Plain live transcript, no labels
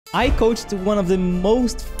I coached one of the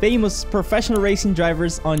most famous professional racing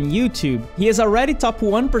drivers on YouTube. He is already top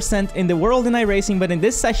 1% in the world in iRacing, but in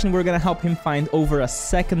this session we're gonna help him find over a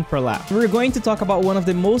second per lap. We're going to talk about one of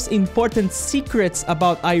the most important secrets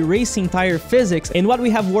about iRacing tire physics, and what we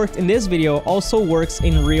have worked in this video also works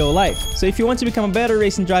in real life. So if you want to become a better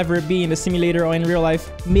racing driver, be in the simulator or in real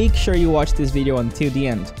life, make sure you watch this video until the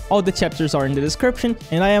end. All the chapters are in the description,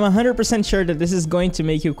 and I am 100% sure that this is going to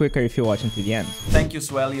make you quicker if you watch until the end. Thank you,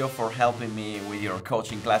 Suellio, for helping me with your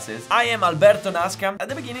coaching classes. I am Alberto Naska. At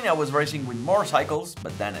the beginning I was racing with motorcycles,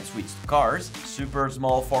 but then I switched to cars. Super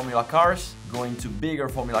small Formula cars, going to bigger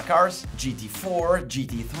Formula cars, GT4,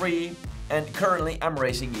 GT3, and currently I'm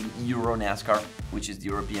racing in Euro NASCAR, which is the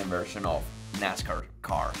European version of NASCAR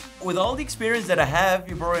car. With all the experience that I have,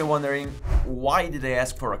 you're probably wondering, why did I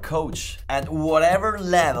ask for a coach? At whatever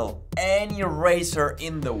level, any racer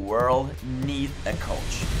in the world needs a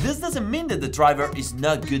coach. This doesn't mean that the driver is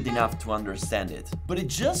not good enough to understand it, but it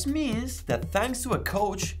just means that thanks to a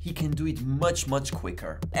coach, he can do it much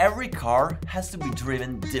quicker. Every car has to be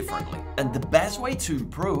driven differently, and the best way to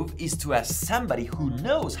improve is to ask somebody who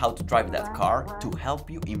knows how to drive that car to help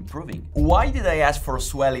you improving. Why did I ask for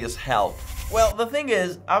Suellio's help? Well, the thing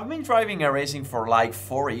is, I've been driving iRacing for like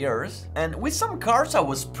 4 years, and with some cars I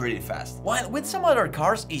was pretty fast. While with some other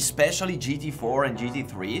cars, especially GT4 and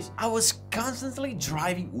GT3s, I was constantly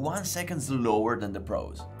driving 1 second slower than the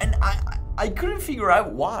pros. And I couldn't figure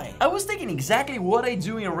out why. I was taking exactly what I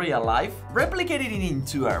do in real life, replicating it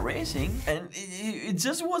into iRacing, and it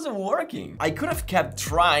just wasn't working. I could have kept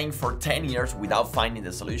trying for 10 years without finding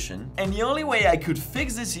the solution, and the only way I could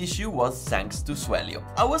fix this issue was thanks to Suellio.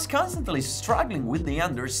 I was constantly struggling with the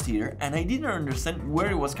understeer, and I didn't understand where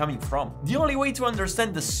it was coming from. The only way to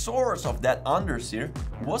understand the source of that understeer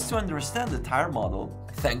was to understand the tire model,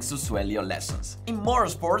 thanks to Suellio lessons. In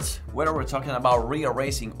motorsports, whether we're talking about real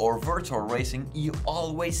racing or virtual racing, you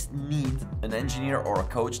always need an engineer or a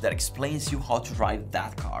coach that explains you how to drive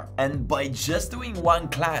that car. And by just doing one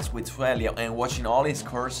class with Suellio and watching all his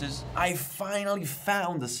courses, I finally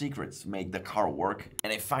found the secrets to make the car work,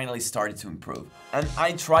 and I finally started to improve. And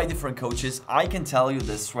I tried different coaches. I can tell you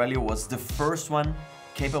that Suellio was the first one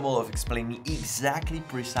capable of explaining exactly,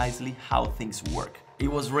 precisely how things work.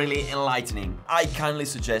 It was really enlightening. I kindly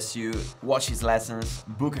suggest you watch his lessons,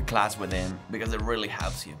 book a class with him, because it really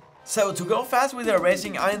helps you. So to go fast with the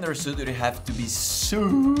racing, I understood that you have to be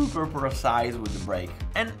super precise with the brake.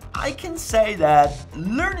 And I can say that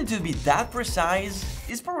learning to be that precise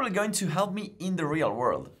is probably going to help me in the real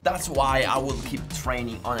world. That's why I will keep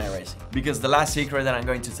training on iRacing. Because the last secret that I'm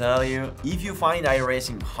going to tell you, if you find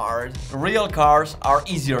iRacing hard, real cars are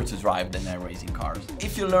easier to drive than iRacing cars.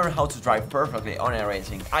 If you learn how to drive perfectly on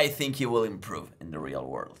iRacing, I think you will improve in the real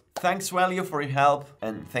world. Thanks, Suellio, for your help,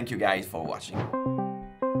 and thank you guys for watching.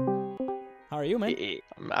 How are you, man?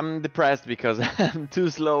 I'm depressed because I'm too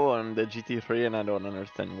slow on the GT3 and I don't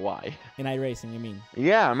understand why. In iRacing, you mean?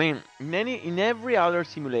 Yeah, I mean, in every other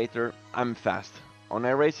simulator, I'm fast. On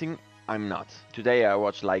iRacing, I'm not. Today I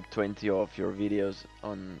watched like 20 of your videos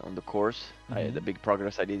on the course, the big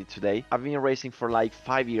progress I did today. I've been racing for like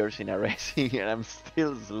 5 years in iRacing and I'm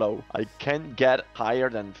still slow. I can't get higher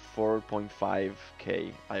than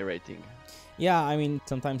 4.5k iRating. Yeah, I mean,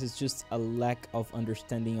 sometimes it's just a lack of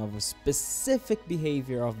understanding of a specific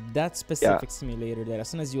behavior of that specific simulator that as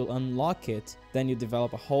soon as you unlock it, then you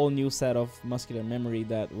develop a whole new set of muscular memory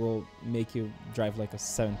that will make you drive like a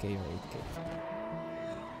 7K or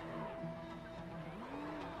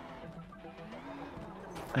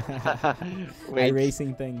 8K.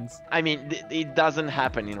 iRacing things. I mean, it doesn't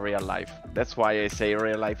happen in real life. That's why I say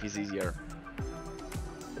real life is easier.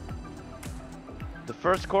 The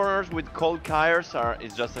first corners with cold tires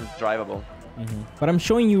is just undrivable. What I'm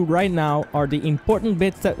showing you right now are the important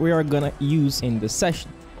bits that we are gonna use in this session.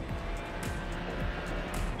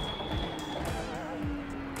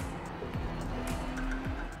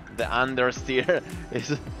 The understeer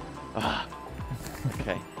is...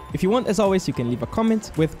 okay. If you want, as always, you can leave a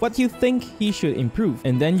comment with what you think he should improve,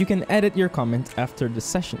 and then you can edit your comment after the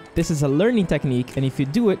session. This is a learning technique, and if you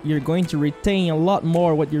do it, you're going to retain a lot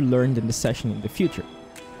more what you learned in the session in the future.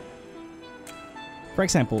 For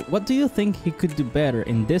example, what do you think he could do better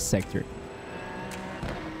in this sector?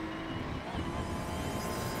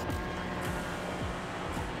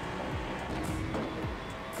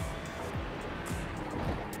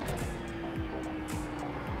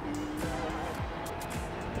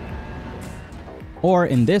 Or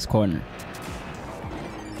in this corner?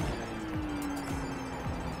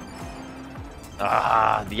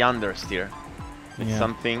 The understeer. It's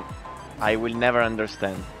something I will never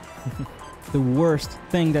understand. The worst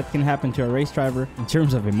thing that can happen to a race driver in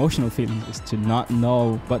terms of emotional feelings is to not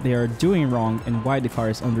know what they are doing wrong and why the car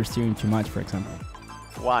is understeering too much, for example.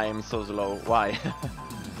 Why I'm so slow? Why?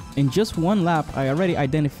 In just one lap, I already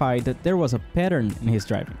identified that there was a pattern in his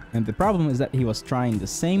driving, and the problem is that he was trying the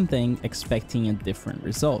same thing expecting a different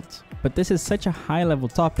result. But this is such a high-level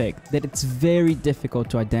topic that it's very difficult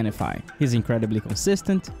to identify. He's incredibly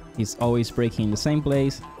consistent, he's always braking in the same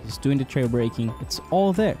place, he's doing the trail braking, it's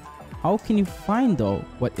all there. How can you find, though,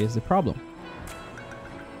 what is the problem?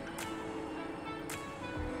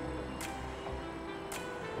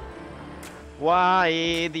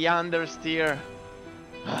 Why the understeer?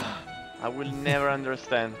 I will never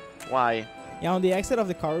understand. Why? Yeah, on the exit of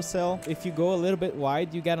the carousel, if you go a little bit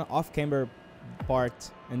wide, you get an off-camber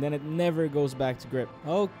part, and then it never goes back to grip.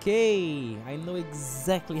 Okay, I know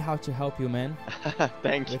exactly how to help you, man.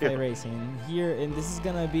 Thank with you. iRacing. Here, and this is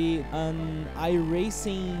gonna be an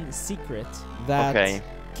iRacing secret that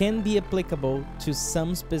can be applicable to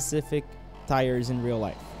some specific tires in real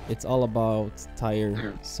life. It's all about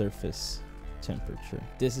tire surface temperature.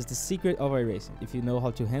 This is the secret of iRacing. If you know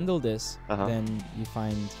how to handle this, then you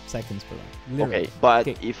find seconds per lap. Literally. Okay, but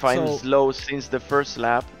if I'm slow since the first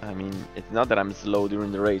lap, I mean, it's not that I'm slow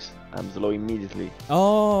during the race. I'm slow immediately.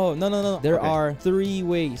 Oh, no. There are 3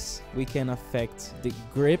 ways we can affect the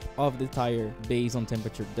grip of the tire based on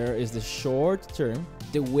temperature. There is the short term.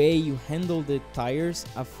 The way you handle the tires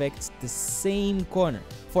affects the same corner.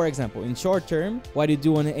 For example, in short term, what you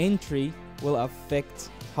do on the entry will affect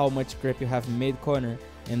how much grip you have mid-corner,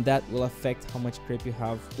 and that will affect how much grip you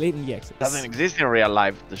have late in the exit. Doesn't exist in real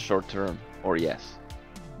life, the short term, or yes?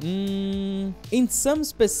 In some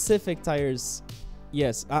specific tires,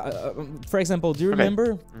 yes. For example, do you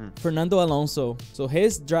remember Fernando Alonso? So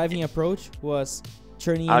his driving approach was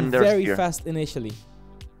turning in very fast initially.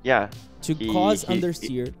 Yeah. To cause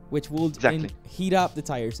understeer, which will heat up the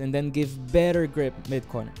tires and then give better grip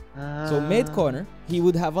mid-corner. So mid-corner, he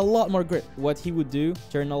would have a lot more grip. What he would do,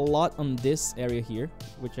 turn a lot on this area here,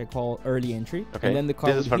 which I call early entry. And then the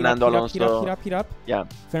car would heat up. Yeah.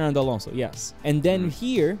 Fernando Alonso, yes. And then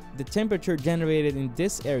here, the temperature generated in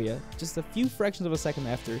this area, just a few fractions of a second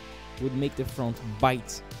after, would make the front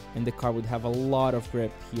bite, and the car would have a lot of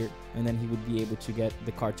grip here, and then he would be able to get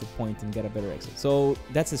the car to point and get a better exit. So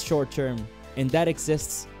that's a short term, and that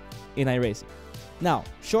exists in iRacing. Now,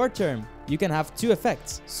 short term, you can have 2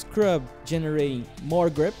 effects. Scrub generating more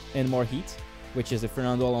grip and more heat, which is the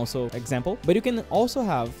Fernando Alonso example. But you can also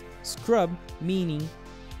have scrub meaning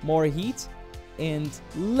more heat and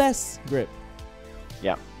less grip.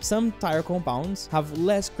 Yeah. Some tire compounds have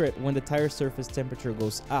less grip when the tire surface temperature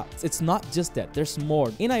goes up. It's not just that, there's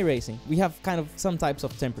more. In iRacing, we have kind of some types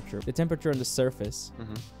of temperature. The temperature on the surface,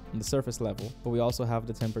 on the surface level, but we also have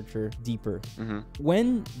the temperature deeper.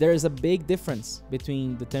 When there is a big difference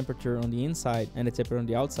between the temperature on the inside and the temperature on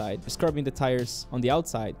the outside, scrubbing the tires on the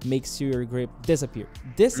outside makes your grip disappear.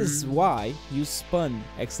 This is why you spun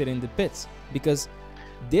exiting the pits, because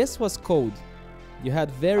this was cold. You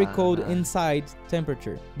had very cold inside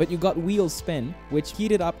temperature, but you got wheel spin, which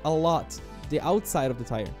heated up a lot the outside of the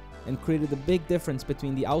tire and created a big difference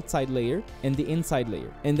between the outside layer and the inside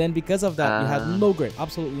layer. And then because of that, you had no grip,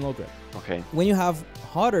 absolutely no grip. Okay. When you have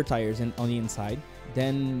hotter tires on the inside,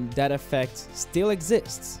 then that effect still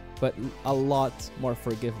exists, but a lot more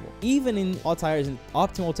forgivable. Even in hot tires in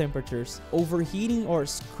optimal temperatures, overheating or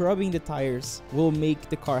scrubbing the tires will make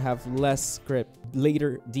the car have less grip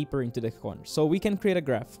later, deeper into the corner. So we can create a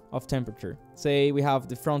graph of temperature. Say we have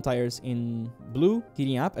the front tires in blue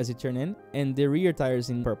heating up as you turn in, and the rear tires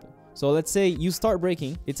in purple. So let's say you start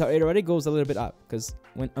braking, it already goes a little bit up, because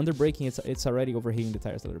when under braking, it's already overheating the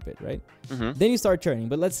tires a little bit, right? Then you start turning,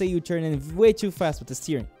 but let's say you turn in way too fast with the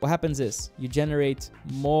steering. What happens is you generate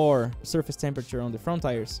more surface temperature on the front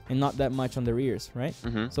tires and not that much on the rears, right?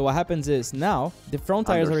 So what happens is now the front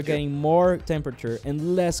tires are getting more temperature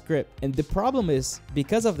and less grip. And the problem is,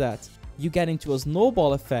 because of that, you get into a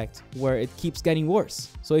snowball effect where it keeps getting worse.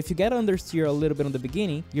 So if you get understeer a little bit on the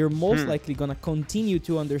beginning, you're most likely gonna continue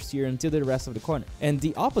to understeer until the rest of the corner. And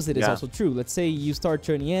the opposite is also true. Let's say you start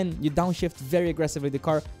turning in, you downshift very aggressively the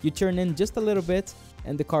car, you turn in just a little bit,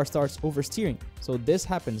 and the car starts oversteering. So this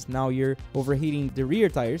happens. Now you're overheating the rear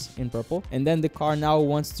tires in purple, and then the car now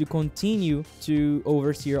wants to continue to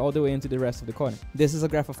oversteer all the way into the rest of the corner. This is a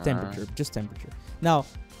graph of temperature, just temperature. Now,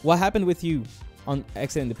 what happened with you on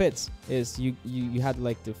exiting the pits is you had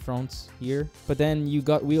like the front here, but then you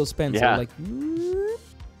got wheel spin, so like,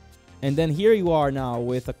 and then here you are now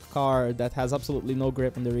with a car that has absolutely no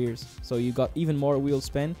grip in the rears. So you got even more wheel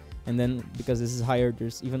spin, and then because this is higher,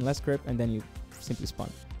 there's even less grip, and then you simply spun.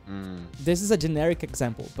 This is a generic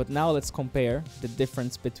example, but now let's compare the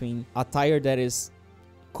difference between a tire that is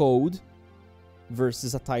cold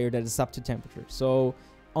versus a tire that is up to temperature. So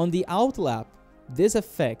on the out lap, this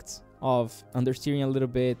effect of understeering a little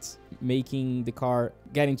bit, making the car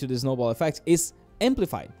getting to the snowball effect is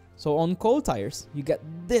amplified. So on cold tires, you get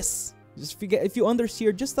this. Just if you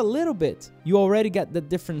understeer just a little bit, you already get the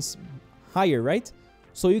difference higher, right?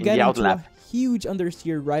 So you get into a huge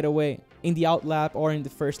understeer right away in the out lap or in the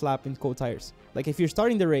first lap in cold tires. Like if you're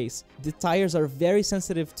starting the race, the tires are very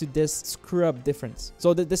sensitive to this scrub difference.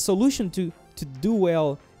 So the solution to do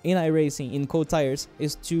well in iRacing in cold tires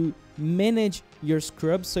is to manage your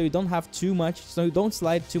scrubs so you don't have too much, so you don't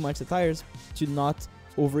slide too much the tires to not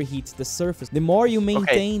overheat the surface. The more you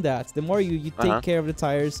maintain that, the more you take care of the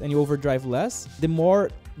tires and you overdrive less, the more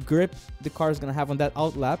grip the car is going to have on that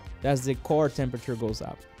out lap as the core temperature goes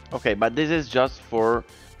up. Okay, but this is just for...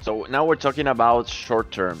 So now we're talking about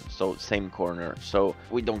short term, so same corner. So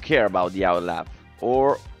we don't care about the out lap.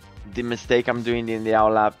 Or the mistake I'm doing in the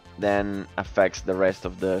out lap then affects the rest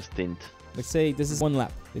of the stint. Let's say this is one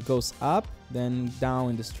lap. It goes up, then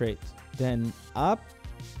down in the straight. Then up,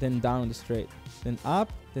 then down in the straight. Then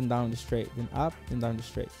up, then down in the straight. Then up, then down in the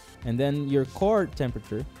straight. And then your core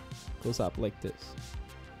temperature goes up like this.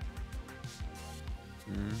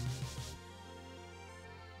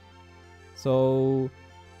 So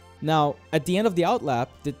now at the end of the out lap,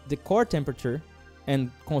 the core temperature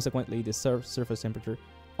and consequently the surface temperature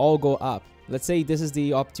all go up. Let's say this is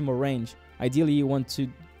the optimal range. Ideally, you want to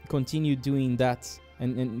continue doing that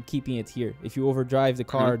and keeping it here. If you overdrive the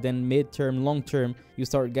car, then mid-term, long-term, you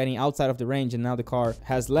start getting outside of the range and now the car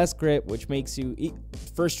has less grip, which makes you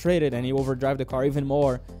frustrated and you overdrive the car even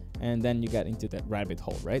more. And then you get into that rabbit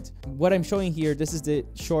hole, right? What I'm showing here, this is the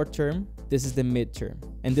short term, this is the mid term.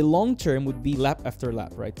 And the long term would be lap after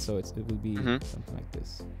lap, right? So it will be something like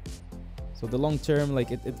this. So the long term,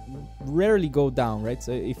 like it rarely go down, right?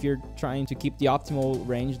 So if you're trying to keep the optimal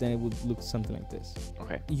range, then it would look something like this.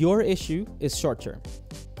 Okay. Your issue is short term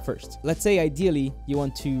first. Let's say ideally you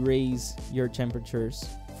want to raise your temperatures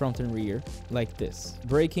front and rear like this.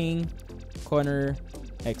 Braking, corner,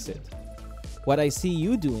 exit. What I see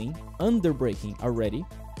you doing, under braking already,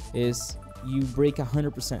 is you brake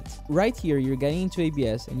 100%. Right here, you're getting into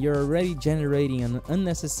ABS and you're already generating an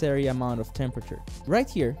unnecessary amount of temperature. Right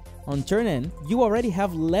here, on turn N, you already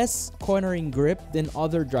have less cornering grip than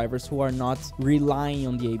other drivers who are not relying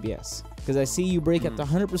on the ABS. Because I see you brake at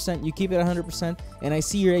 100%, you keep it 100%, and I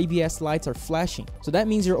see your ABS lights are flashing. So that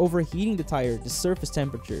means you're overheating the tire, the surface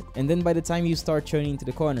temperature. And then by the time you start turning into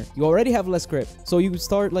the corner, you already have less grip. So you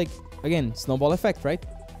start like, again, snowball effect, right?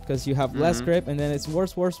 Because you have less grip and then it's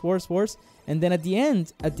worse, worse, worse, worse. And then at the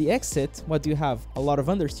end, at the exit, what do you have? A lot of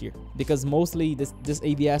understeer. Because mostly this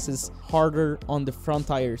ABS is harder on the front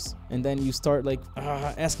tires. And then you start like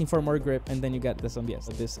asking for more grip and then you get this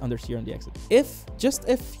understeer on the exit. If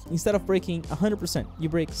instead of braking 100%, you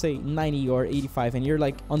brake say 90 or 85 and you're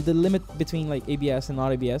like on the limit between like ABS and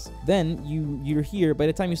not ABS, then you're here. By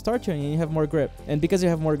the time you start turning, you have more grip. And because you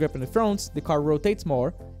have more grip in the fronts, the car rotates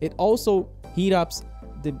more. It also heat ups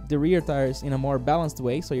the rear tires in a more balanced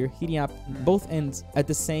way, so you're heating up both ends at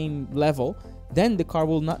the same level. Then the car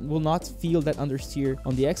will not feel that understeer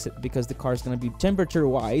on the exit because the car is going to be temperature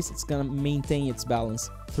wise, it's going to maintain its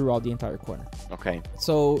balance throughout the entire corner. Okay.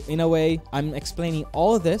 So in a way, I'm explaining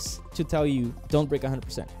all of this to tell you don't brake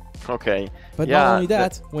 100%. Okay. But not only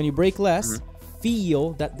that, when you brake less,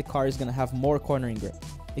 feel that the car is going to have more cornering grip.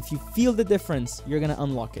 If you feel the difference, you're going to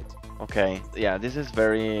unlock it. Okay, yeah, this is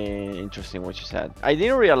very interesting what you said. I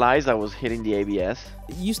didn't realize I was hitting the ABS.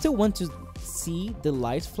 You still want to see the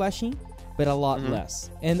lights flashing, but a lot less.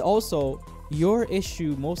 And also, your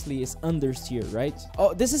issue mostly is understeer, right?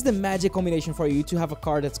 Oh, this is the magic combination for you to have a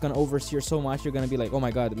car that's gonna oversteer so much, you're gonna be like, oh my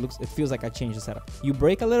god, it feels like I changed the setup. You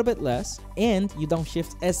brake a little bit less, and you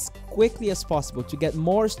downshift as quickly as possible to get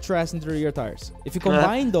more stress into the rear tires. If you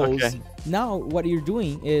combine those, now what you're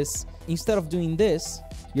doing is, instead of doing this,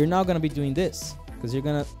 you're now going to be doing this because you're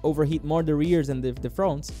going to overheat more the rears and the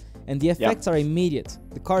fronts, and the effects are immediate.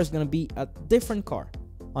 The car is going to be a different car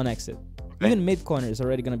on exit. Even mid corner is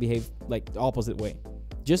already going to behave like the opposite way,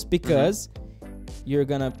 just because you're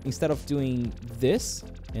going to, instead of doing this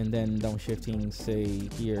and then downshifting, say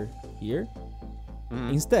here,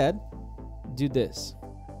 instead do this,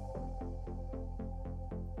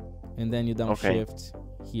 and then you downshift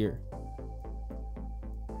here.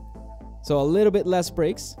 So a little bit less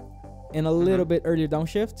brakes and a little bit earlier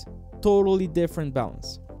downshift, totally different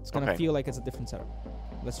balance. It's gonna feel like it's a different setup.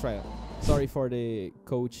 Let's try it. Sorry for the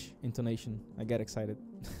coach intonation. I get excited.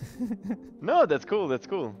 No, that's cool. That's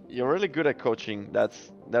cool. You're really good at coaching.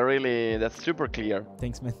 That's super clear.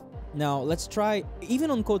 Thanks, man. Now let's try.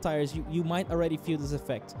 Even on cold tires, you might already feel this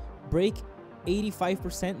effect. Brake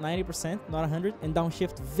 85%, 90%, not 100, and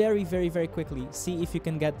downshift very, very, very quickly. See if you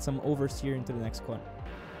can get some oversteer into the next corner.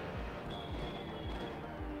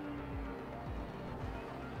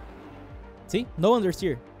 See? No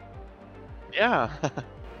understeer. Yeah.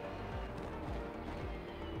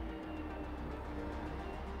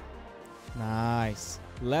 Nice.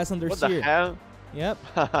 Less understeer. What the hell? Yep.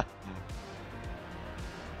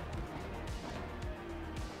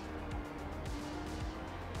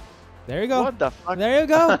 There you go. What the fuck? There you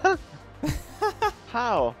go.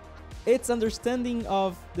 How? It's understanding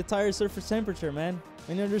of the tire surface temperature, man.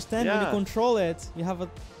 When you understand, when you control it, you have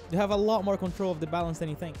a lot more control of the balance than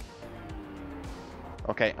you think.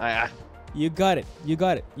 Okay, You got it. You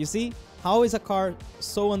got it. You see? How is a car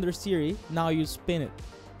so understeery? Now you spin it.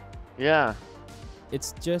 yeah.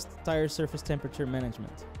 It's just tire surface temperature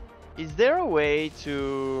management. Is there a way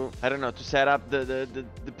to, I don't know, to set up the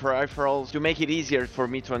peripherals to make it easier for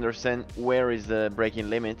me to understand where is the braking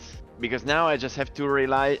limits? Because now I just have to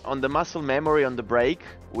rely on the muscle memory on the brake,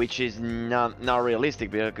 which is not realistic,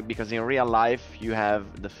 because in real life you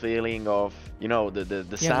have the feeling of, you know,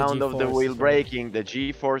 the sound of the wheel braking, the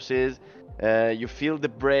G-forces. You feel the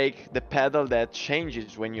brake, the pedal that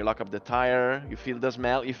changes when you lock up the tire. You feel the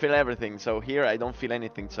smell, you feel everything. So here I don't feel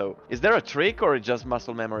anything. So is there a trick or just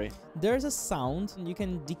muscle memory? There's a sound. You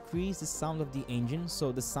can decrease the sound of the engine,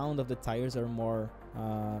 so the sound of the tires are more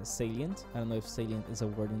salient. I don't know if salient is a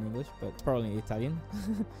word in English, but it's probably Italian.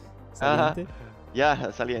 Saliente. Yeah,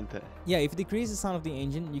 saliente. Yeah, if you decrease the sound of the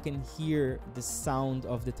engine, you can hear the sound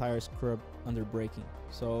of the tire scrub under braking.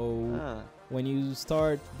 So when you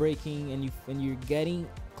start braking and you're getting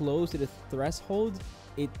close to the threshold,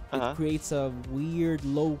 it creates a weird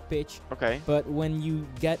low pitch. Okay. But when you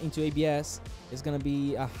get into ABS, it's gonna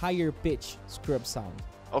be a higher pitch scrub sound.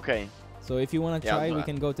 Okay. So if you want to try, we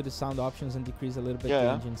can go to the sound options and decrease a little bit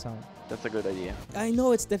the engine sound. That's a good idea. I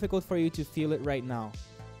know it's difficult for you to feel it right now,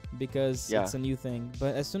 because it's a new thing,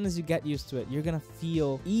 but as soon as you get used to it, you're gonna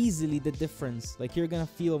feel easily the difference. Like, you're gonna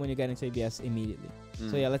feel when you get into ABS immediately.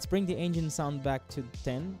 So yeah, let's bring the engine sound back to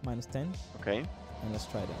 10, minus 10. Okay. And let's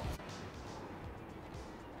try that.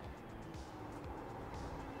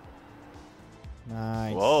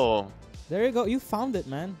 Nice. Whoa. There you go. You found it,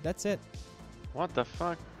 man. That's it. What the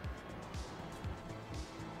fuck?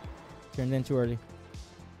 Turned in too early.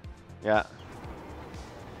 Yeah.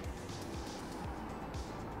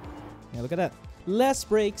 Yeah, look at that. Less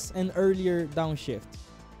brakes and earlier downshift.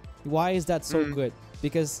 Why is that so good?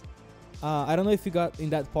 Because I don't know if you got in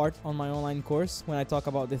that part on my online course when I talk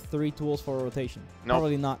about the 3 tools for rotation. No.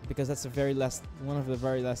 Probably not, because that's one of the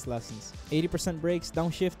very last lessons. 80% brakes,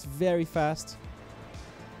 downshift very fast.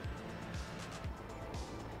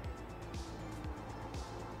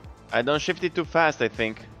 I don't shift it too fast, I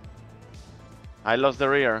think. I lost the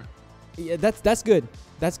rear. Yeah, that's good.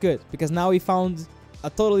 That's good, because now we found a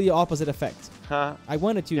totally opposite effect. I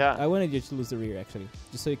wanted you to lose the rear, actually,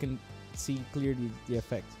 just so you can see clearly the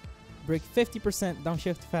effect. Brake 50%,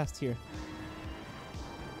 downshift fast here.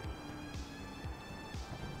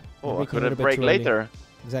 Oh, I could have brake later.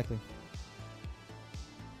 Exactly.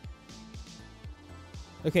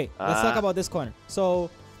 Okay, let's talk about this corner. So,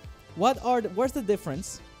 what's the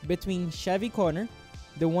difference between Chevy corner,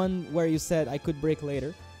 the one where you said I could brake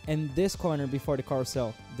later, and this corner before the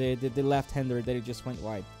carousel, the left-hander that it just went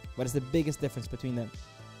wide? What is the biggest difference between them?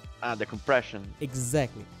 The compression.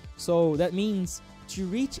 Exactly. So that means to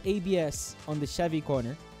reach ABS on the Chevy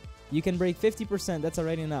corner, you can brake 50%. That's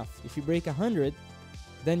already enough. If you brake 100,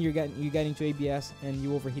 then you get into ABS and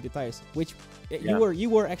you overheat the tires, which you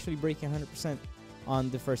were actually braking 100% on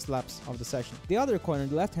the first laps of the session. The other corner,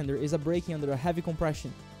 the left-hander, is a braking under a heavy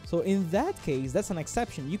compression. So in that case, that's an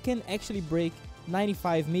exception. You can actually brake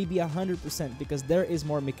 95, maybe 100%, because there is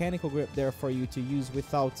more mechanical grip there for you to use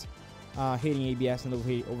without hitting ABS and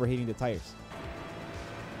overheating the tires.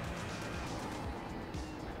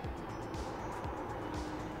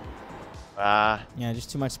 Yeah, just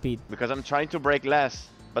too much speed. Because I'm trying to brake less,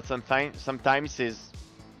 but sometimes is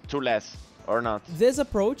too less, or not. This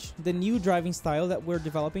approach, the new driving style that we're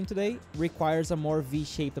developing today, requires a more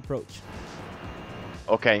V-shaped approach.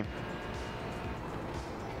 Okay.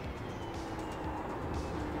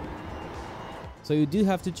 So you do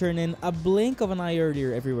have to turn in a blink of an eye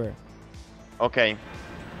earlier everywhere. Okay.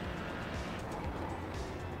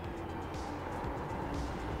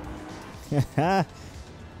 That's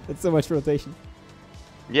so much rotation.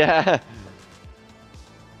 Yeah.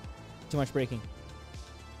 Too much braking.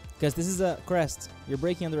 Because this is a crest. You're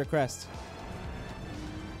braking under a crest.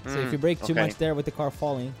 So if you brake too much there with the car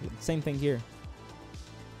falling, same thing here.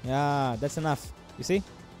 Yeah, that's enough. You see?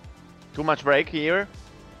 Too much brake here.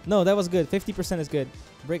 No, that was good. 50% is good.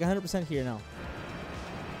 Brake 100% here now.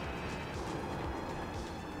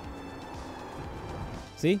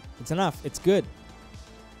 See? It's enough. It's good.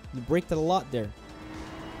 You braked a lot there.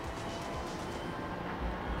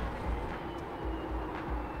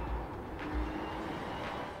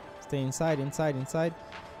 Stay inside, inside, inside.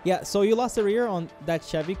 Yeah, so you lost the rear on that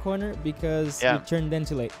Chevy corner because you turned in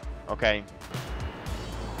too late. Okay.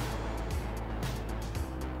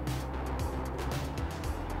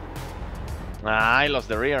 I lost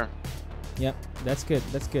the rear. Yep, that's good.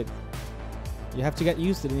 That's good. You have to get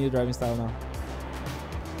used to the new driving style now.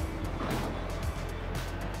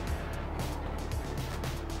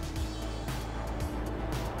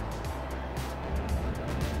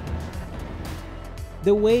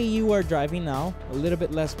 The way you are driving now, a little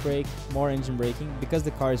bit less brake, more engine braking, because the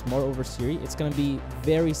car is more oversteery, it's going to be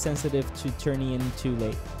very sensitive to turning in too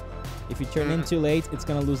late. If you turn in too late, it's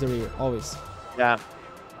going to lose the rear, always. Yeah,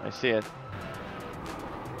 I see it.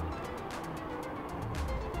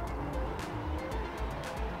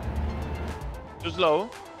 Too slow?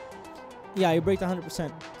 Yeah, you braked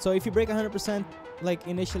 100%. So if you brake 100%, like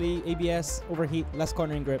initially ABS, overheat, less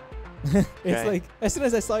cornering grip. It's like, as soon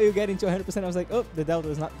as I saw you getting to 100%, I was like, oh, the Delta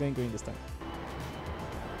is not going green this time.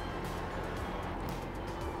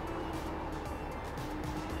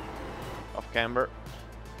 Off camber.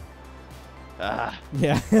 Ah.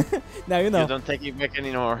 Yeah. Now you know. You don't take it back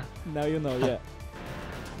anymore. Now you know, yeah.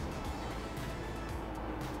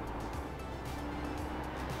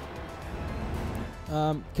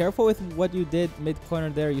 Careful with what you did mid-corner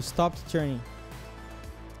there. You stopped turning.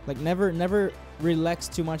 Like never relax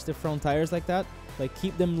too much the front tires like that. Like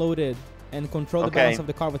keep them loaded and control the balance of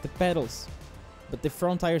the car with the pedals. But the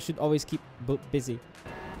front tires should always keep busy.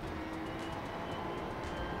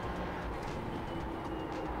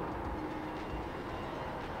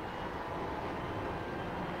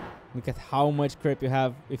 Look at how much grip you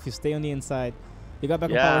have if you stay on the inside. You got back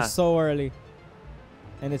on power so early.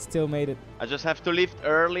 And it still made it. I just have to lift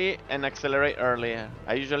early and accelerate early.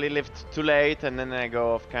 I usually lift too late and then I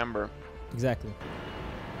go off camber. Exactly.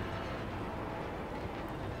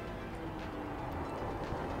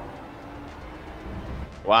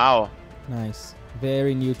 Wow. Nice.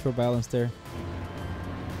 Very neutral balance there.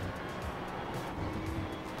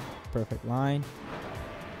 Perfect line.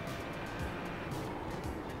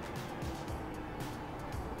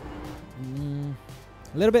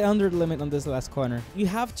 A little bit under the limit on this last corner. You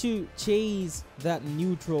have to chase that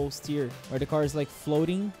neutral steer where the car is like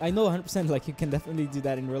floating. I know 100% like you can definitely do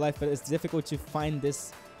that in real life, but it's difficult to find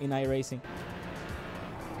this in iRacing.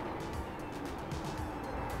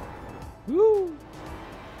 Woo!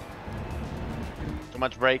 Too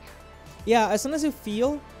much brake. Yeah, as soon as you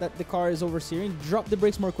feel that the car is oversteering, drop the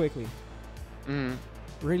brakes more quickly.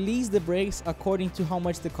 Release the brakes according to how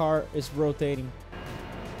much the car is rotating.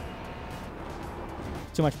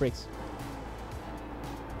 Too much brakes.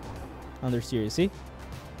 Understeer, you see?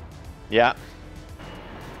 Yeah.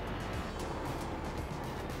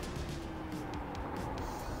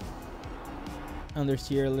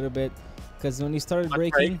 Understeer a little bit. Because when you started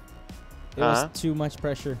braking, it was too much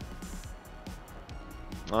pressure.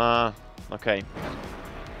 Okay.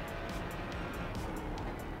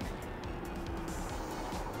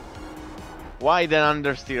 Why then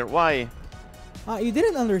understeer? Why? You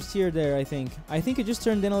didn't understeer there, I think. I think you just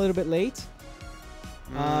turned in a little bit late.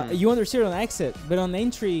 You understeered on exit, but on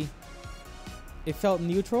entry, it felt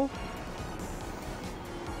neutral.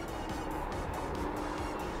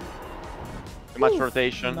 Too much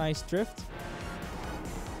rotation. Nice drift.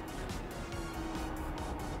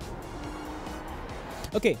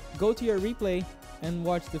 Okay, go to your replay and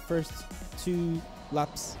watch the first 2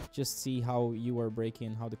 laps. Just see how you were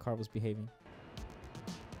braking, how the car was behaving.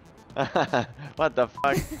 What the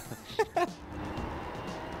fuck?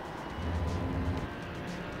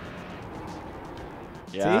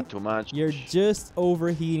 Yeah, see? Too much. You're just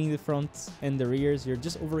overheating the front and the rears. You're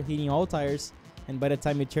just overheating all tires. And by the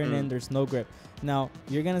time you turn in, there's no grip. Now,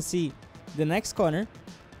 you're going to see the next corner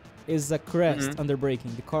is a crest under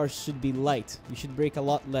braking. The car should be light. You should brake a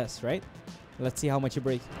lot less, right? Let's see how much you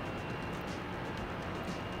brake.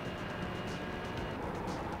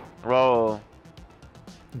 Roll.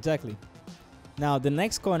 Exactly. Now the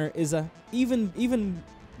next corner is a even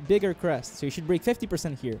bigger crest, so you should brake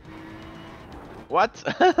 50% here. What?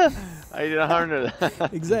 I did 100.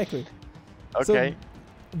 Exactly. Okay.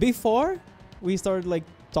 So before we started like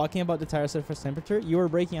talking about the tire surface temperature, you were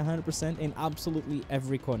braking 100% in absolutely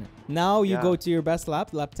every corner. Now you go to your best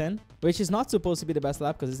lap, lap 10, which is not supposed to be the best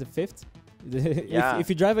lap because it's the fifth. If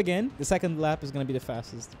you drive again, the second lap is going to be the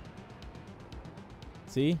fastest.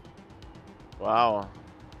 See? Wow.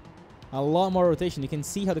 A lot more rotation. You can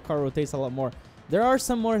see how the car rotates a lot more. There are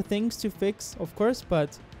some more things to fix, of course,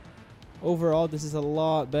 but overall, this is a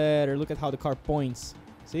lot better. Look at how the car points.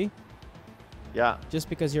 See? Yeah. Just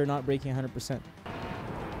because you're not braking 100%.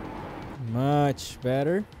 Much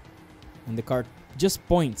better. And the car just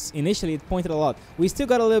points. Initially, it pointed a lot. We still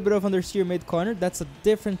got a little bit of understeer mid-corner. That's a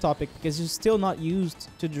different topic because you're still not used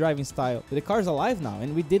to the driving style. But the car's alive now,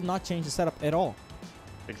 and we did not change the setup at all.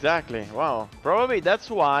 Exactly. Wow. Probably that's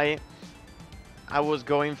why I was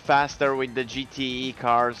going faster with the GTE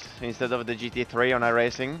cars instead of the GT3 on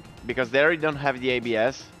iRacing, because there you don't have the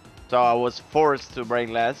ABS, so I was forced to brake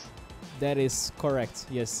less. That is correct.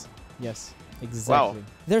 Yes. Yes. Exactly. Wow.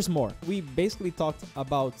 There's more. We basically talked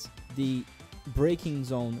about the braking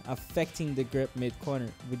zone affecting the grip mid-corner.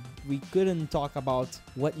 We couldn't talk about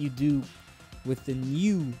what you do with the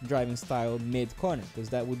new driving style mid-corner, because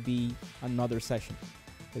that would be another session.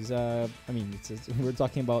 Because, I mean, we're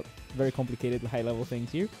talking about very complicated high-level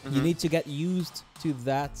things here. You need to get used to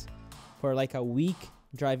that for like a week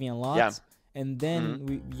driving a lot. And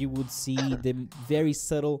then you would see the very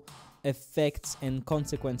subtle effects and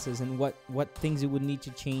consequences and what things you would need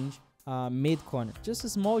to change mid-corner. Just a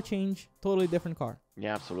small change, totally different car.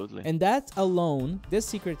 Yeah, absolutely. And that alone, this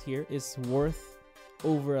secret here is worth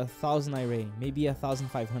over 1,000 iRating, maybe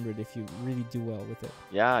 1,500 if you really do well with it.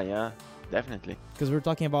 Yeah, definitely. Because we're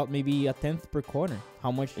talking about maybe a tenth per corner.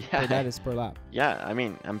 How much per that is per lap? Yeah, I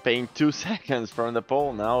mean, I'm paying 2 seconds from the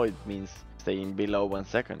pole. Now it means staying below 1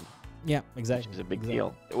 second. Yeah, exactly. Which is a big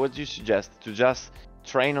deal. What do you suggest? To just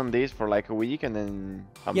train on this for like a week and then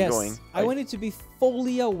I'm going? I wanted to be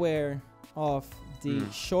fully aware of the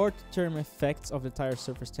short-term effects of the tire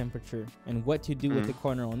surface temperature, and what you do with the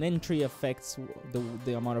corner on entry affects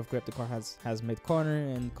the amount of grip the car has mid-corner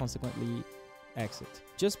and consequently exit.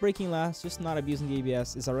 Just braking last, just not abusing the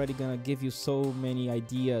ABS is already gonna give you so many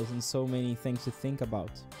ideas and so many things to think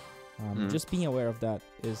about. Just being aware of that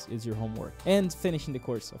is your homework. And finishing the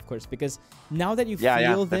course, of course, because now that you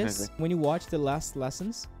feel this, definitely. When you watch the last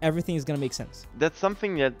lessons, everything is going to make sense. That's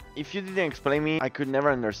something that if you didn't explain me, I could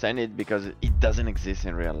never understand it, because it doesn't exist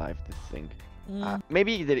in real life, this thing.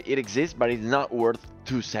 Maybe it exists, but it's not worth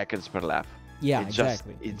 2 seconds per lap. Yeah, it's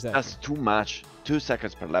exactly. It's just too much. 2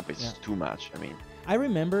 seconds per lap is too much. I mean, I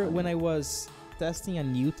remember when I was testing a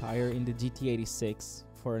new tire in the GT86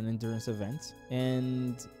 for an endurance event,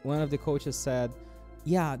 and one of the coaches said,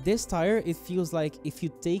 yeah, this tire, it feels like if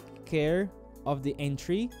you take care of the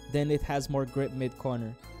entry, then it has more grip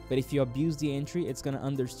mid-corner, but if you abuse the entry, it's gonna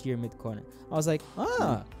understeer mid-corner. I was like,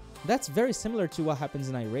 that's very similar to what happens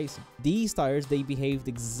in iRacing. These tires, they behaved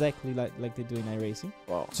exactly like they do in iRacing.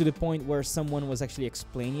 Wow. To the point where someone was actually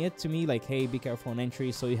explaining it to me, like, hey, be careful on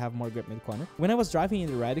entry so you have more grip mid-corner. When I was driving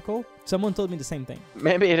in the Radical, someone told me the same thing.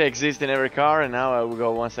 Maybe it exists in every car, and now I will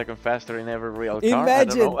go 1 second faster in every real car.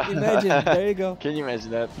 Imagine. There you go. Can you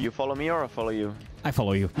imagine that? You follow me or I follow you? I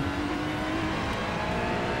follow you.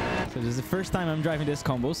 So this is the first time I'm driving this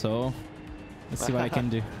combo, so let's see what I can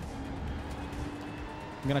do.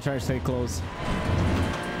 I'm gonna try to stay close.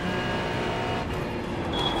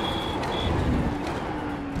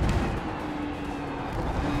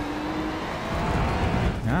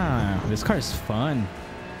 This car is fun.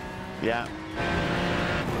 Yeah.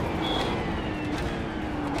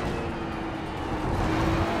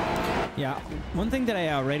 Yeah, one thing that I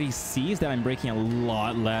already see is that I'm braking a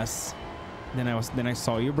lot less than I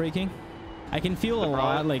saw you braking. I can feel a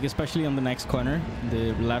lot, like especially on the next corner,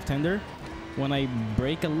 the left-hander. When I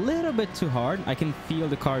brake a little bit too hard, I can feel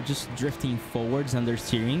the car just drifting forwards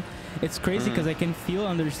understeering. It's crazy because I can feel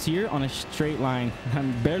understeer on a straight line.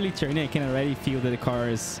 I'm barely turning. I can already feel that the car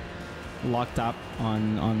is locked up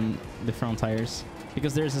on the front tires,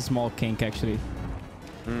 because there's a small kink actually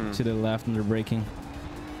to the left under braking.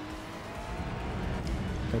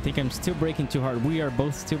 I think I'm still braking too hard. We are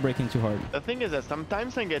both still braking too hard. The thing is that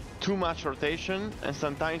sometimes I get too much rotation and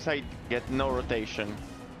sometimes I get no rotation.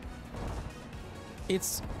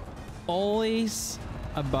 It's always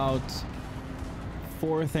about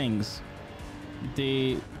 4 things.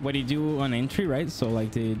 What you do on entry, right? So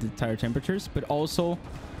like the tire temperatures, but also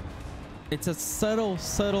it's a subtle,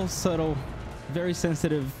 very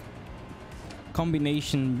sensitive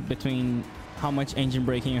combination between how much engine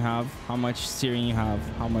braking you have, how much steering you have,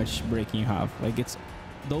 how much braking you have. Like, it's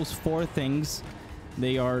those 4 things.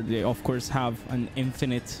 They of course have an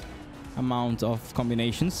infinite amount of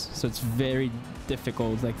combinations, so it's very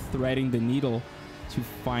difficult, like threading the needle to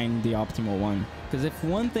find the optimal one. Because if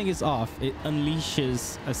one thing is off, it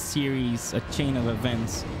unleashes a chain of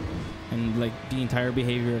events, and like the entire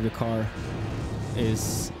behavior of the car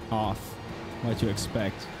is off what you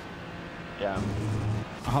expect. Yeah.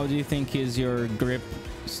 How do you think is your grip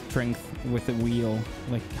strength with the wheel?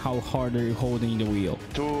 Like, how hard are you holding the wheel?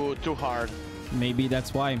 Too hard. Maybe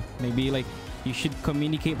that's why. Maybe like you should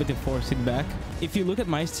communicate with the force feedback. If you look at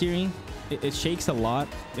my steering, it shakes a lot.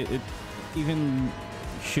 It even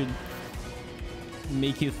should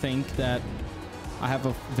make you think that I have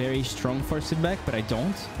a very strong force feedback, but I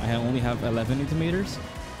don't. I only have 11 Newton meters.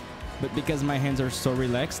 But because my hands are so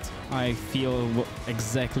relaxed, I feel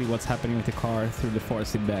exactly what's happening with the car through the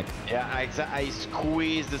force feedback. Yeah, I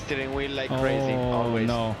squeeze the steering wheel like crazy, always.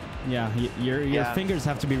 No. Yeah, your fingers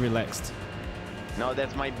have to be relaxed. No,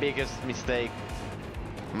 that's my biggest mistake.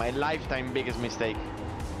 My lifetime biggest mistake.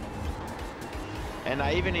 And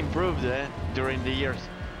I even improved during the years.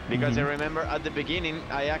 Because I remember at the beginning,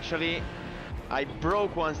 I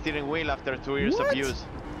broke one steering wheel after 2 years of use.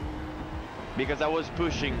 Because I was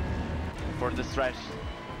pushing for the stretch.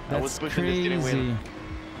 I was pushing the steering wheel.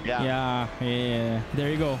 Yeah. There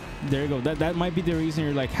you go. That might be the reason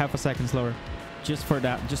you're like half a second slower. Just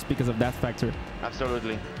because of that factor.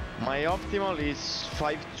 Absolutely. My optimal is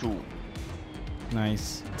 5.2.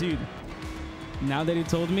 Nice. Dude, now that you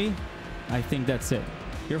told me, I think that's it.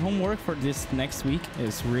 Your homework for this next week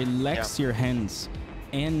is relax your hands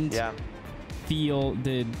and feel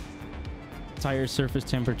the tire surface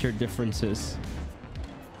temperature differences.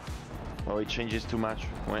 Oh, it changes too much.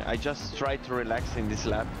 When I just try to relax in this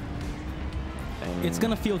lap. It's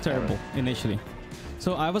gonna feel terrible initially.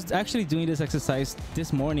 So I was actually doing this exercise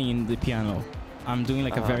this morning in the piano. I'm doing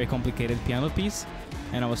like a very complicated piano piece,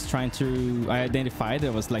 and I identified that I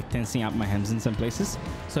was like tensing out my hands in some places.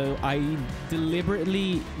 So I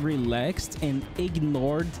deliberately relaxed and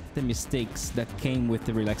ignored the mistakes that came with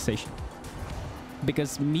the relaxation.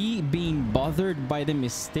 Because me being bothered by the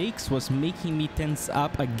mistakes was making me tense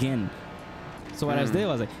up again. So what I did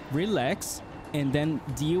was like, relax and then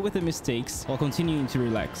deal with the mistakes while continuing to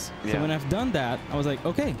relax. So when I've done that, I was like,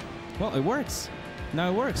 okay, well, it works. Now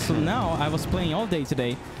it works. So now I was playing all day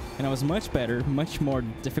today, and I was much better, much more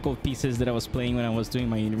difficult pieces that I was playing when I was doing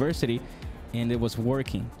my university, and it was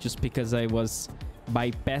working just because I was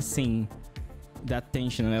bypassing that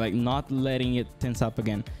tension and like not letting it tense up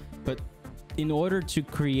again. But in order to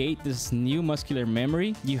create this new muscular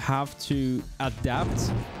memory, you have to adapt,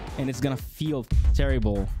 and it's gonna feel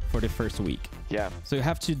terrible for the first week. Yeah. So you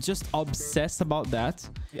have to just obsess about that.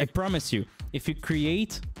 I promise you, if you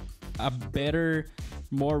create a better,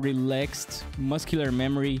 more relaxed muscular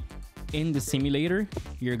memory in the simulator,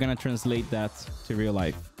 you're gonna translate that to real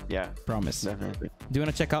life. Yeah. Promise. Definitely. Do you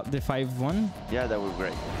wanna check out the 5.1? Yeah, that would be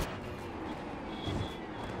great.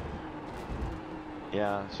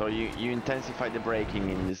 Yeah, so you intensify the braking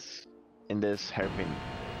in this hairpin.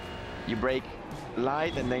 You brake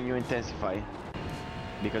light and then you intensify,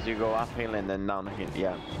 because you go uphill and then downhill.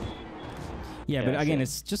 Yeah, but again,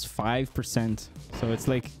 it's just 5%, so it's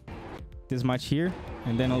like this much here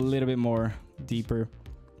and then a little bit more deeper.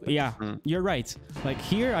 Yeah, you're right. Like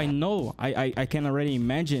here, I know I can already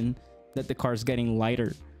imagine that the car's getting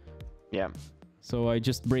lighter. Yeah. So I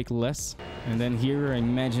just brake less, and then here I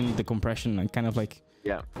imagine the compression and kind of like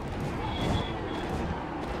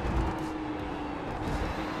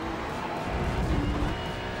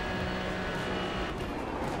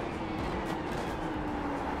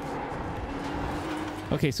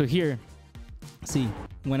Okay, so here, see,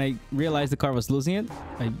 when I realized the car was losing it,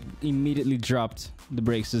 I immediately dropped the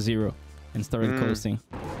brakes to 0 and started coasting.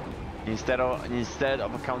 Instead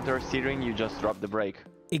of a counter steering, you just drop the brake.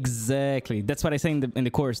 Exactly. That's what I say in the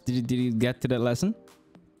course. Did you get to that lesson?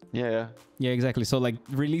 Yeah, exactly. So like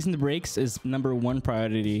releasing the brakes is #1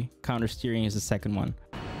 priority. Counter steering is the second one.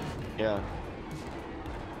 Yeah.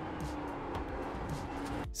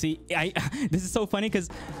 See, this is so funny because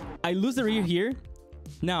I lose the rear here.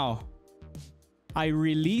 Now, I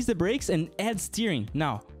release the brakes and add steering.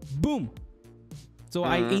 Now, boom. So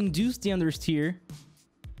I induce the understeer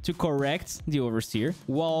to correct the oversteer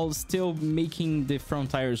while still making the front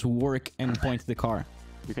tires work and point the car.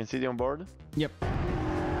 You can see the onboard? Yep.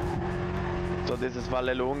 So this is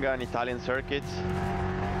Vallelunga, an Italian circuit.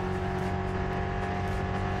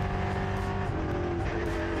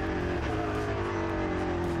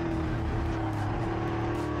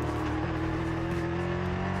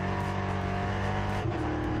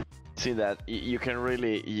 See that you can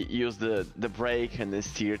really use the brake and the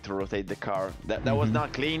steer to rotate the car. That was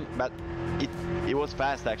not clean, but It was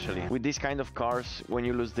fast actually. With these kind of cars, when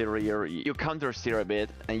you lose the rear, you counter steer a bit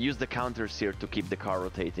and use the counter steer to keep the car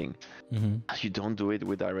rotating. You don't do it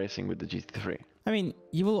with iRacing with the GT3. I mean,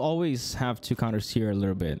 you will always have to counter steer a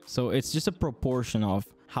little bit. So it's just a proportion of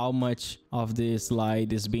how much of the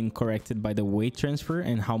slide is being corrected by the weight transfer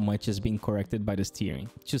and how much is being corrected by the steering.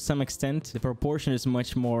 To some extent, the proportion is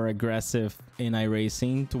much more aggressive in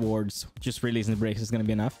iRacing towards just releasing the brakes is going to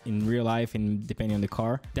be enough. In real life, and depending on the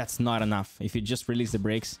car, that's not enough. If you just release the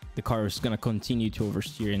brakes, the car is going to continue to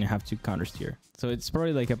oversteer and you have to counter steer. So it's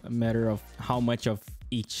probably like a matter of how much of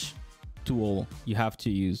each tool you have to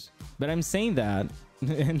use. But I'm saying that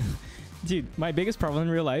and dude, my biggest problem in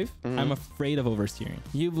real life, I'm afraid of oversteering.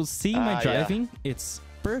 You will see my driving, it's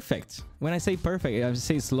perfect. When I say perfect, I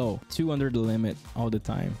say slow, 2 under the limit all the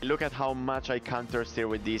time. Look at how much I counter steer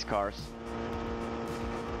with these cars.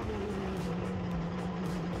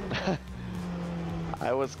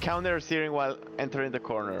 I was counter steering while entering the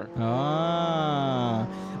corner. Ah,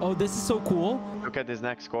 oh, this is so cool. Look at this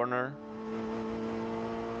next corner.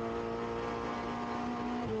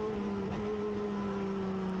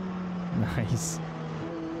 Nice.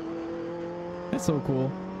 That's so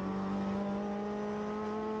cool.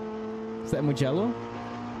 Is that Mugello?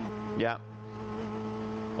 Yeah.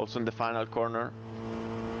 Also in the final corner.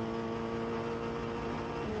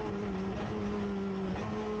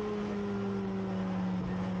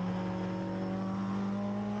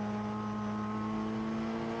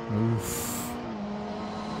 Oof.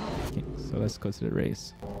 Okay, so let's go to the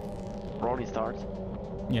race. Rolling start.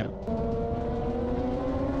 Yeah.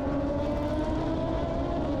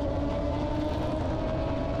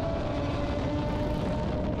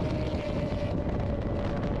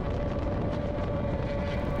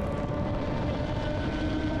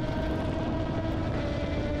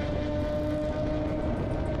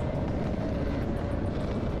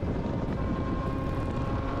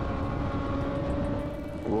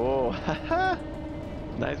 Whoa.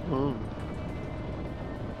 Nice move.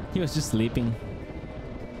 He was just sleeping.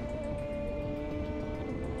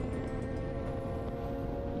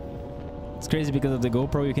 It's crazy because of the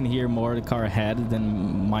GoPro, you can hear more the car ahead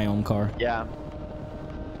than my own car. Yeah.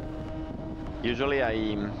 Usually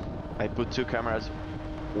I put 2 cameras,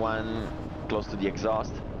 one close to the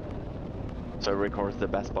exhaust, so it records the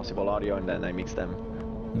best possible audio, and then I mix them.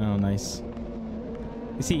 Oh, nice.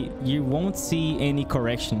 You see, you won't see any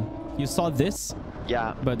correction. You saw this?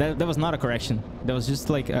 Yeah. But that was not a correction. That was just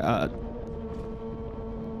like it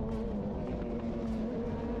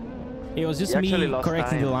was just me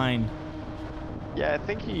correcting the line. Yeah, I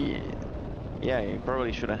think he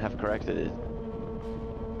probably shouldn't have corrected it.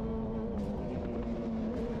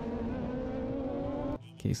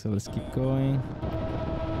 Okay, so let's keep going.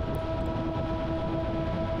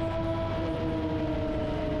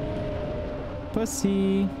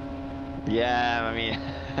 Pussy. Yeah, I mean,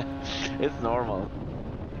 it's normal.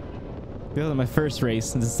 This was my first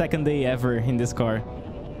race, the second day ever in this car.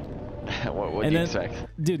 What do you expect?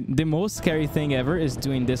 Dude, the most scary thing ever is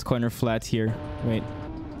doing this corner flat here. Wait,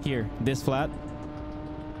 here, this flat.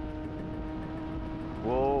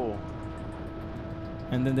 Whoa.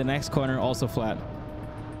 And then the next corner also flat.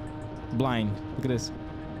 Blind. Look at this.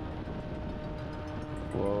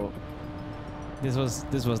 Whoa. This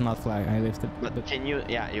was not flat. I lifted. But can you?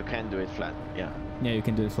 Yeah, you can do it flat. Yeah. Yeah, you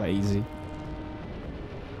can do it flat easy.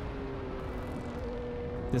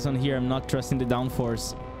 This one here, I'm not trusting the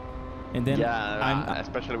downforce. And then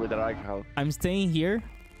especially with the right help. I'm staying here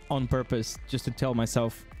on purpose just to tell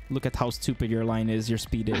myself, look at how stupid your line is, your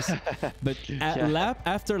speed is. But lap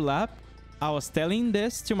after lap, I was telling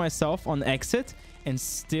this to myself on exit and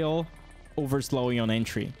still overslowing on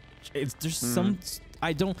entry. There's some,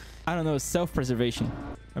 I don't know, self-preservation.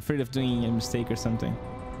 Afraid of doing a mistake or something.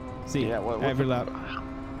 See, every lap.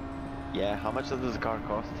 Yeah, how much does the car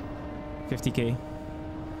cost? 50K.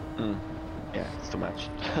 Yeah, it's too much.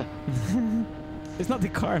 It's not the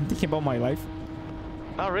car, I'm thinking about my life.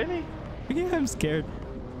 Oh, really? Yeah, I'm scared.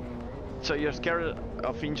 So you're scared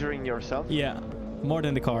of injuring yourself? Yeah, more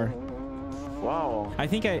than the car. Wow. I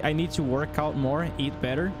think I need to work out more, eat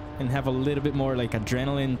better, and have a little bit more like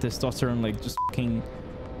adrenaline, testosterone, like just fucking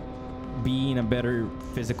be in a better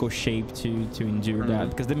physical shape to endure that.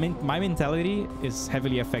 Because my mentality is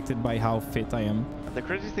heavily affected by how fit I am. The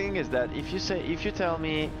crazy thing is that if you tell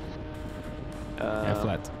me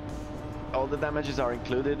flat, all the damages are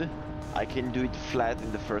included, I can do it flat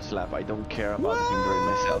in the first lap. I don't care about hindering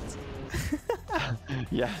myself.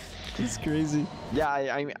 Yeah. It's crazy. Yeah,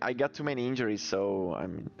 I got too many injuries, so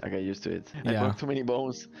I got used to it. I broke too many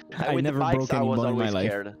bones. I never broke any bone in my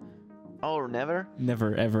life. Oh, never?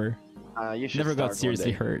 Never, ever. You should never got start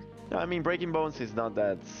seriously hurt. No, I mean, breaking bones is not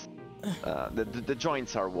that... the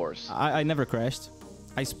joints are worse. I never crashed.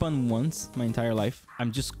 I spun once my entire life.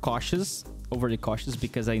 I'm just cautious, overly cautious,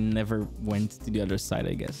 because I never went to the other side,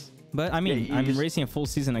 I guess. But I mean, Yeah, I'm racing a full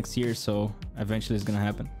season next year, so eventually it's gonna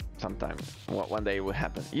happen. Sometime, one day it will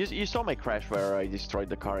happen. You saw my crash where I destroyed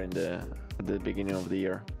the car at the beginning of the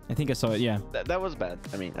year. I think I saw it, yeah. That was bad.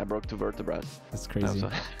 I mean, I broke 2 vertebrae. That's crazy.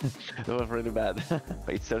 That was really bad.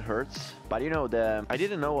 It still hurts. But you know, I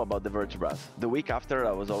didn't know about the vertebrae. The week after,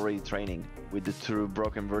 I was already training with the 2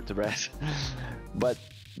 broken vertebrae. But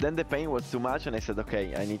then the pain was too much, and I said,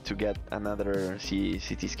 okay, I need to get another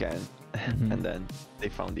CT scan. And then they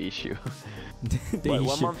found the issue. The issue.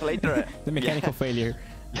 1 month later, the mechanical failure.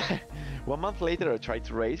 1 month later, I tried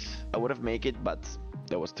to race. I would have made it, but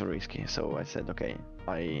that was too risky. So I said, okay,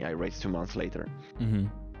 I raced 2 months later.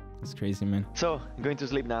 That's crazy, man. So I'm going to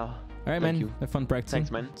sleep now. All right, Thank man. you. Have fun practicing.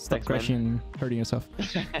 Thanks, man. Stop Thanks, crashing and hurting yourself.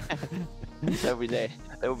 Every day.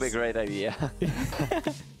 That would be a great idea.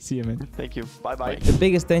 See you, man. Thank you. Bye-bye. The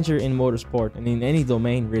biggest danger in motorsport and in any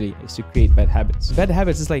domain really is to create bad habits. Bad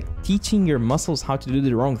habits is like teaching your muscles how to do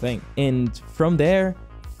the wrong thing. And from there,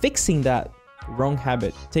 fixing that wrong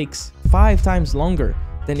habit takes 5 times longer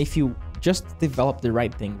than if you just develop the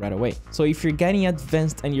right thing right away. So if you're getting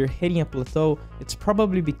advanced and you're hitting a plateau, it's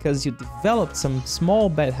probably because you developed some small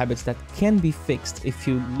bad habits that can be fixed if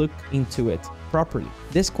you look into it properly.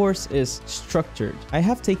 This course is structured. I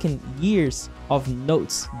have taken years of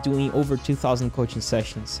notes doing over 2,000 coaching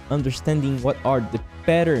sessions, understanding what are the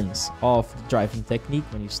patterns of the driving technique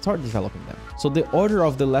when you start developing them. So the order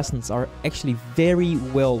of the lessons are actually very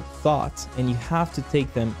well thought, and you have to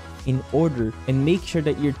take them in order and make sure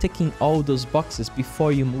that you're ticking all those boxes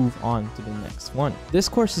before you move on to the next one. This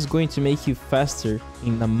course is going to make you faster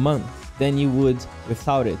in a month than you would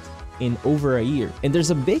without it in over a year. And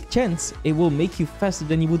there's a big chance it will make you faster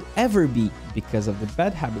than you would ever be because of the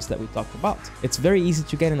bad habits that we talked about. It's very easy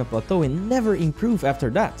to get in a plateau and never improve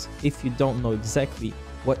after that if you don't know exactly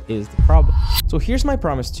what is the problem. So here's my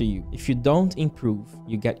promise to you. If you don't improve,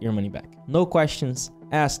 you get your money back. No questions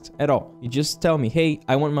asked at all. You just tell me, hey,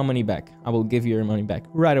 I want my money back. I will give you your money back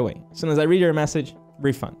right away. As soon as I read your message,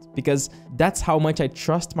 refund, because that's how much I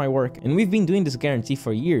trust my work. And we've been doing this guarantee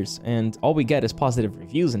for years, and all we get is positive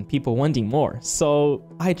reviews and people wanting more. So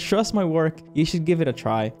I trust my work. You should give it a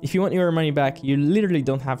try. If you want your money back, you literally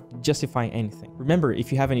don't have to justify anything. Remember,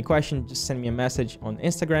 if you have any question, just send me a message on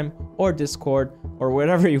Instagram or Discord or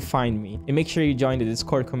wherever you find me. And make sure you join the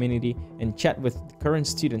Discord community and chat with the current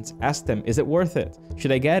students. Ask them, is it worth it?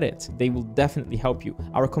 Should I get it? They will definitely help you.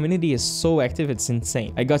 Our community is so active, it's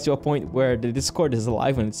insane. I got to a point where the Discord is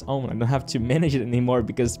alive on its own. I don't have to manage it anymore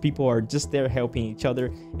because people are just there helping each other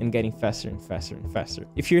and getting faster and faster and faster.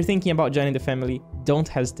 If you're thinking about joining the family, don't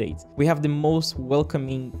hesitate. We have the most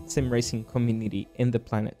welcoming sim racing community in the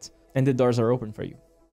planet, and the doors are open for you.